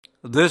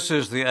This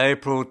is the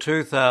April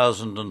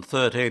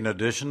 2013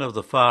 edition of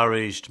the Far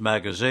East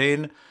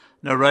magazine,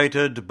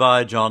 narrated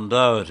by John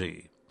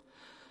Doherty.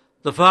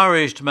 The Far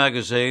East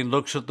magazine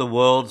looks at the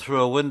world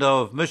through a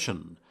window of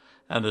mission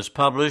and is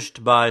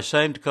published by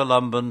St.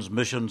 Columbans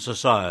Mission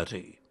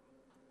Society.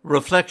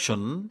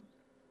 Reflection: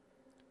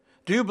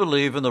 Do you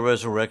believe in the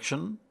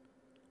resurrection?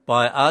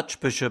 By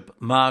Archbishop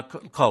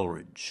Mark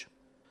Coleridge.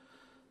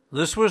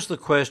 This was the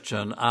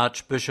question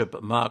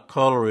Archbishop Mark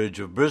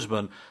Coleridge of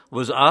Brisbane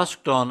was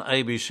asked on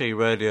ABC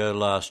Radio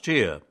last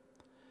year.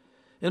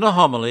 In a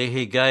homily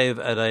he gave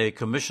at a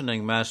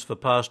commissioning mass for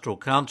pastoral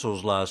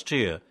councils last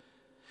year,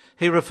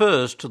 he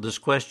refers to this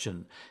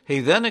question.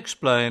 He then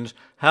explains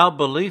how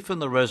belief in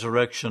the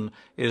resurrection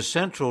is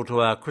central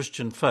to our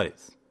Christian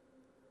faith.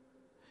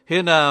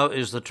 Here now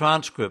is the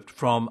transcript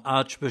from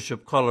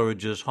Archbishop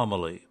Coleridge's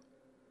homily.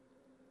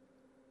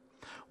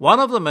 One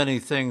of the many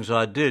things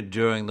I did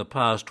during the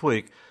past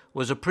week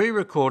was a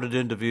pre-recorded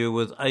interview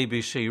with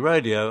ABC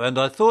Radio, and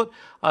I thought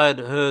I had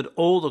heard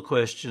all the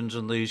questions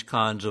in these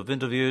kinds of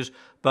interviews,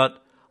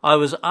 but I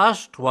was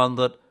asked one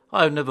that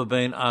I've never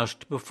been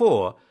asked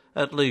before,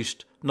 at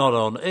least not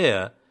on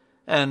air,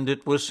 and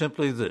it was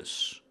simply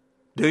this: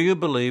 do you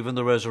believe in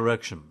the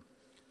resurrection?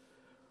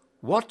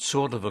 What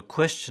sort of a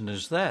question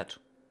is that?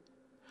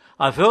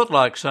 I felt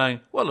like saying,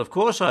 well, of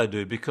course I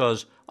do,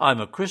 because I'm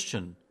a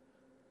Christian.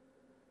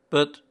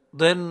 But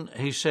then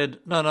he said,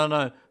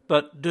 no,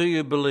 but do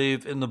you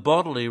believe in the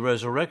bodily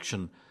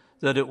resurrection,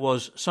 that it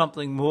was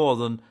something more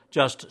than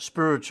just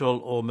spiritual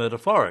or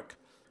metaphoric?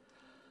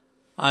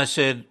 I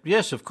said,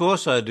 yes, of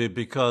course I do,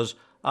 because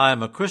I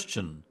am a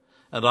Christian,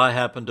 and I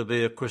happen to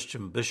be a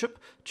Christian bishop,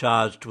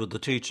 charged with the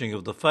teaching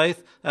of the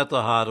faith, at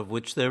the heart of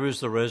which there is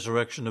the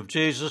resurrection of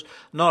Jesus,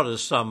 not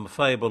as some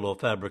fable or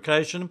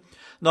fabrication,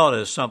 not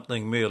as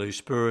something merely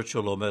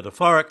spiritual or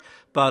metaphoric,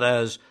 but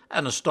as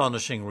an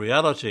astonishing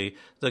reality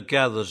that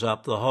gathers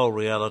up the whole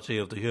reality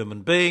of the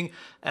human being,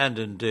 and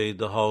indeed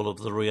the whole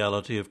of the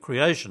reality of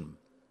creation.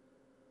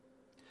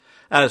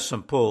 As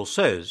St. Paul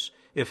says,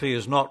 if he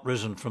is not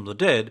risen from the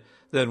dead,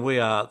 then we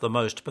are the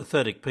most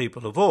pathetic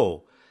people of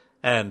all.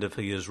 And if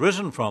he is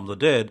risen from the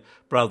dead,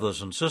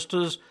 brothers and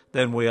sisters,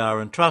 then we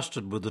are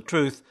entrusted with the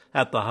truth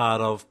at the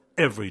heart of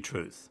every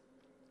truth.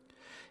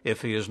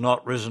 If he is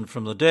not risen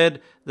from the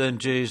dead, then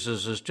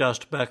Jesus is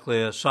just back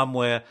there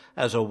somewhere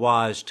as a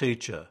wise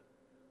teacher.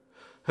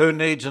 Who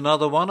needs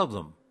another one of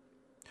them?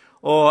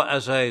 Or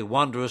as a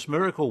wondrous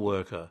miracle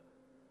worker?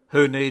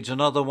 Who needs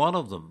another one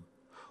of them?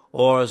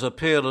 Or as a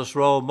peerless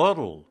role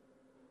model?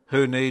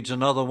 Who needs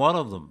another one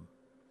of them?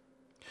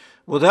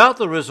 Without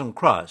the risen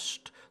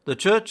Christ, the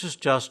church is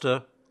just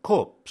a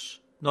corpse,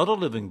 not a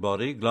living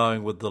body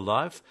glowing with the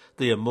life,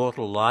 the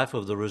immortal life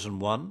of the risen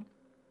one.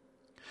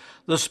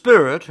 The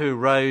Spirit who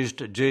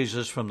raised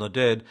Jesus from the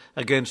dead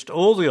against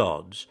all the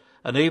odds,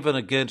 and even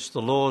against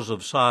the laws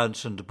of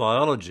science and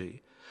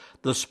biology,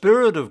 the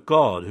Spirit of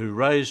God who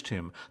raised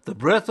him, the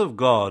breath of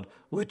God,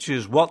 which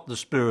is what the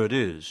Spirit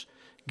is,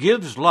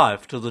 gives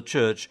life to the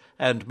church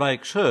and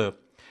makes her,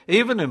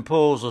 even in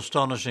Paul's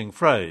astonishing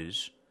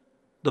phrase,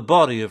 the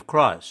body of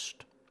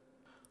Christ.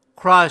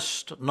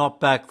 Christ not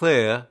back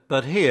there,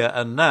 but here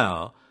and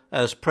now,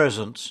 as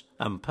presence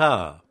and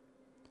power.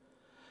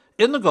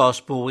 In the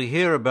Gospel we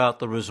hear about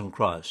the risen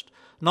Christ,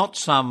 not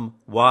some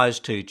wise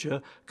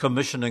teacher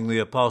commissioning the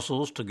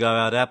apostles to go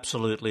out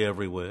absolutely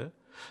everywhere,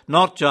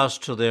 not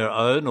just to their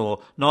own or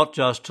not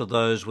just to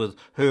those with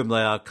whom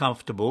they are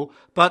comfortable,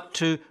 but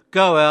to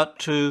go out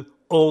to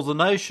all the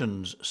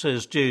nations,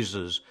 says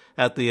Jesus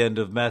at the end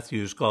of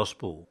Matthew's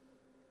Gospel.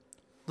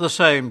 The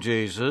same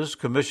Jesus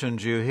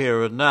commissions you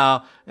here and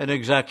now in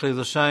exactly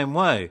the same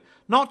way,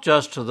 not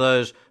just to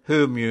those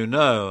whom you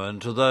know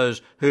and to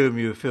those whom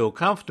you feel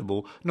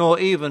comfortable, nor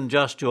even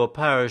just your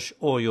parish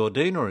or your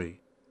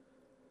deanery.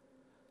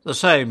 The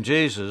same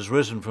Jesus,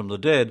 risen from the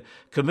dead,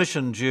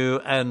 commissions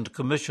you and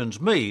commissions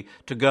me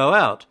to go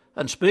out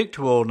and speak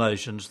to all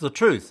nations the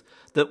truth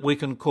that we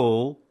can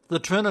call the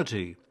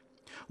Trinity.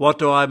 What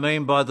do I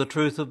mean by the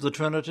truth of the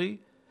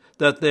Trinity?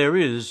 That there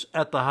is,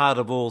 at the heart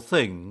of all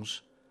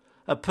things,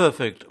 a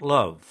perfect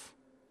love.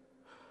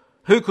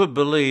 Who could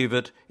believe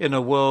it in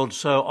a world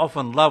so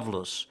often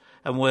loveless,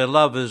 and where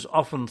love is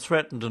often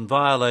threatened and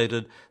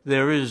violated,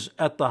 there is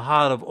at the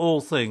heart of all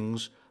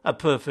things a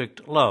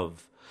perfect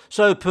love.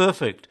 So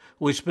perfect,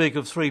 we speak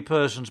of three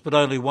persons but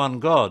only one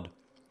God.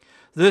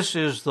 This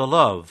is the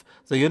love,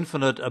 the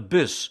infinite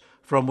abyss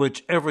from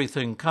which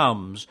everything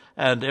comes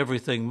and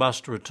everything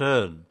must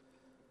return.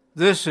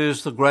 This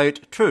is the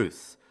great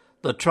truth,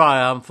 the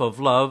triumph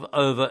of love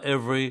over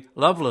every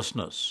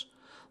lovelessness.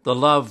 The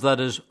love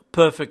that is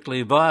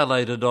perfectly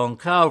violated on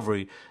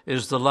Calvary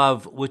is the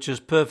love which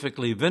is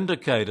perfectly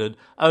vindicated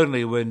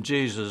only when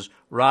Jesus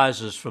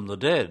rises from the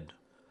dead.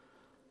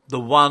 The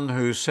one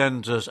who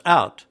sends us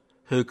out,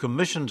 who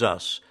commissions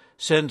us,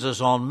 sends us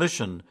on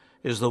mission,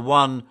 is the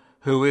one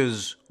who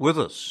is with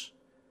us.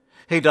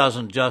 He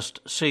doesn't just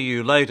see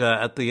you later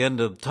at the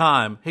end of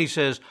time. He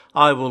says,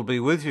 I will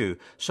be with you.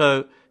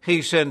 So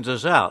he sends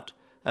us out,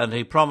 and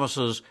he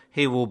promises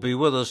he will be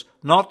with us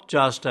not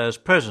just as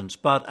presence,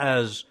 but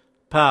as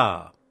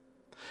power.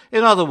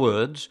 In other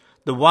words,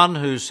 the one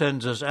who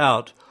sends us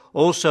out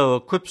also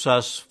equips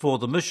us for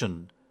the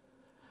mission,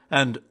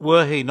 and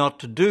were he not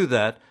to do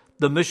that,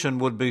 the mission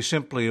would be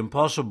simply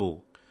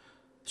impossible.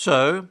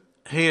 So,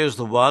 he is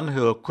the one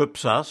who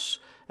equips us,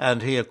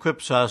 and he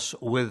equips us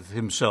with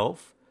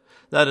himself.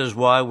 That is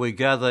why we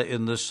gather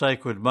in this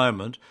sacred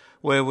moment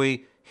where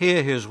we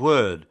hear his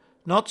word,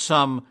 not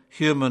some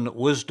human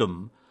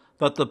wisdom,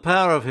 but the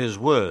power of his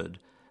word,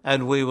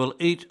 and we will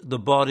eat the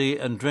body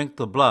and drink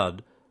the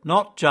blood,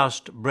 not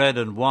just bread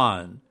and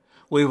wine.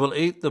 We will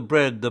eat the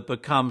bread that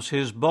becomes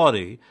his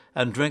body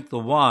and drink the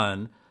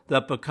wine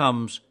that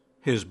becomes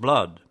his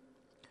blood.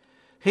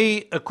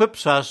 He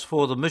equips us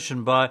for the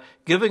mission by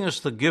giving us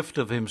the gift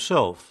of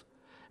himself,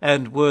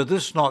 and were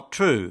this not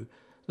true,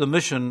 the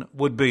mission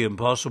would be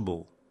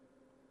impossible.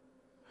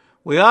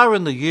 We are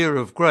in the year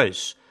of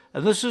grace,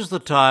 and this is the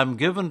time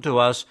given to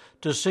us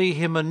to see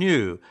him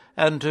anew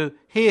and to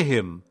hear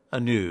him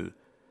anew.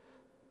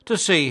 To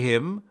see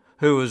him,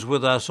 who is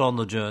with us on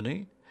the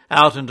journey,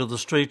 out into the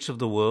streets of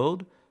the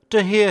world,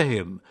 to hear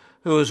him,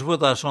 who is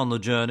with us on the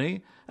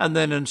journey, and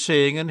then in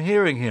seeing and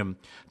hearing him,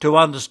 to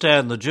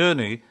understand the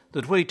journey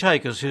that we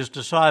take as his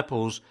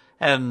disciples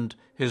and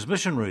his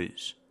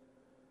missionaries.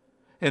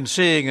 In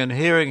seeing and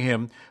hearing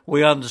him,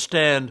 we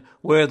understand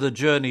where the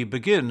journey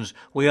begins,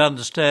 we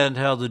understand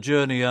how the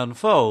journey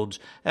unfolds,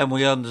 and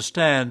we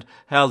understand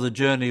how the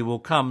journey will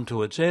come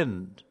to its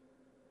end.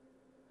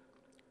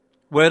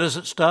 Where does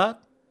it start?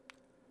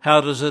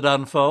 How does it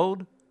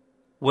unfold?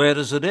 Where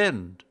does it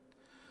end?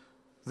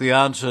 The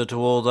answer to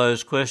all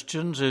those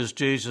questions is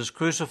Jesus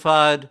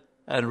crucified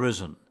and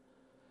risen.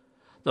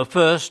 The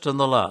first and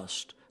the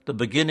last, the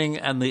beginning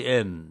and the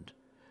end.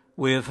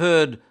 We have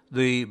heard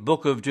the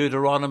book of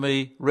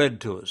Deuteronomy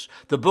read to us.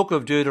 The book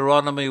of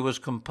Deuteronomy was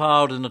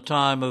compiled in a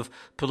time of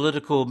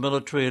political,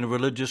 military and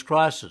religious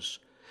crisis.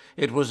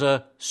 It was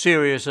a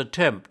serious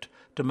attempt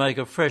to make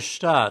a fresh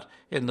start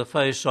in the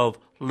face of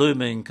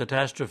looming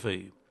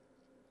catastrophe.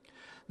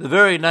 The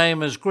very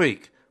name is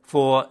Greek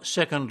for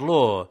second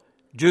law,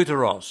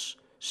 deuteros,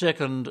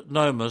 second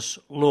nomos,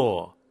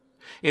 law.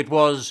 It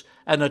was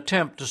an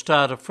attempt to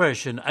start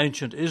afresh in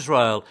ancient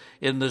Israel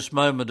in this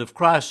moment of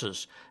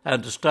crisis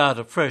and to start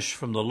afresh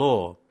from the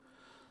law.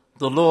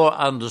 The law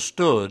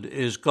understood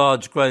is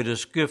God's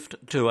greatest gift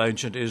to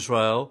ancient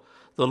Israel,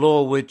 the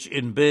law which,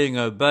 in being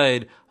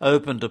obeyed,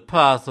 opened a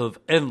path of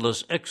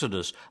endless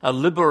exodus, a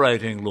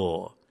liberating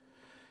law.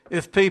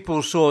 If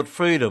people sought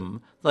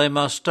freedom, they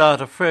must start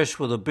afresh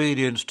with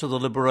obedience to the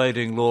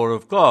liberating law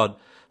of God.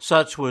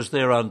 Such was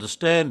their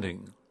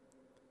understanding.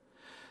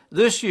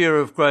 This year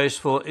of grace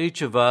for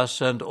each of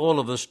us and all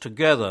of us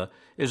together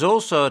is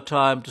also a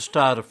time to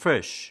start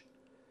afresh.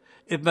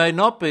 It may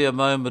not be a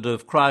moment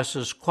of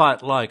crisis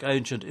quite like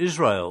ancient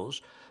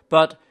Israel's,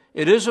 but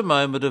it is a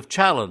moment of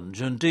challenge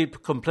and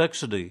deep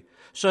complexity.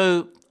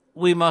 So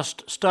we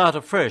must start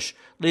afresh,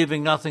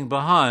 leaving nothing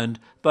behind,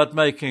 but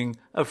making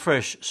a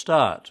fresh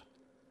start.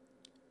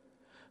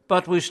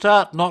 But we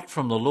start not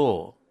from the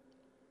law.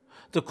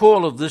 The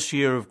call of this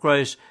year of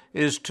grace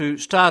is to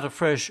start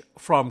afresh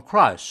from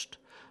Christ,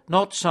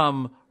 not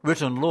some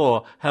written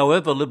law,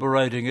 however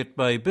liberating it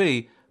may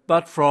be,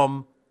 but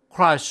from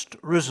Christ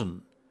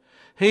risen.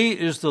 He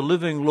is the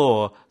living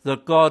law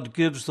that God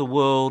gives the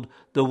world,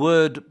 the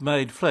Word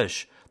made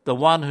flesh, the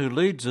one who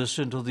leads us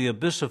into the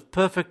abyss of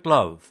perfect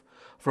love,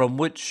 from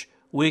which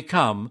we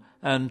come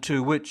and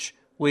to which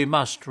we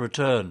must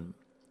return.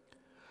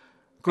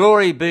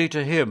 Glory be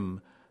to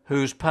him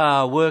whose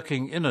power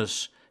working in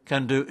us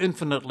can do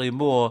infinitely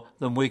more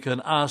than we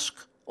can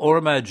ask or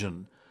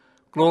imagine.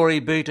 Glory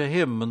be to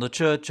him in the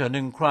Church and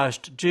in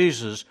Christ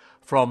Jesus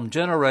from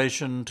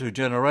generation to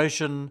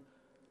generation.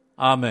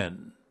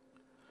 Amen.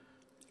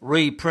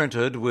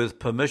 Reprinted with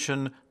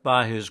permission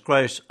by His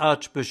Grace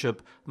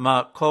Archbishop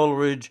Mark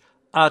Coleridge,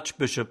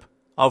 Archbishop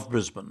of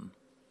Brisbane.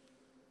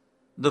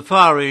 The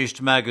Far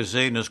East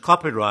magazine is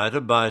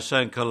copyrighted by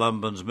St.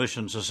 Columbans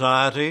Mission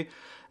Society,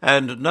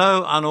 and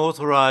no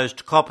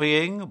unauthorized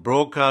copying,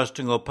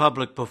 broadcasting or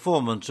public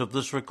performance of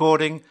this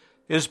recording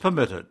is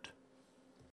permitted.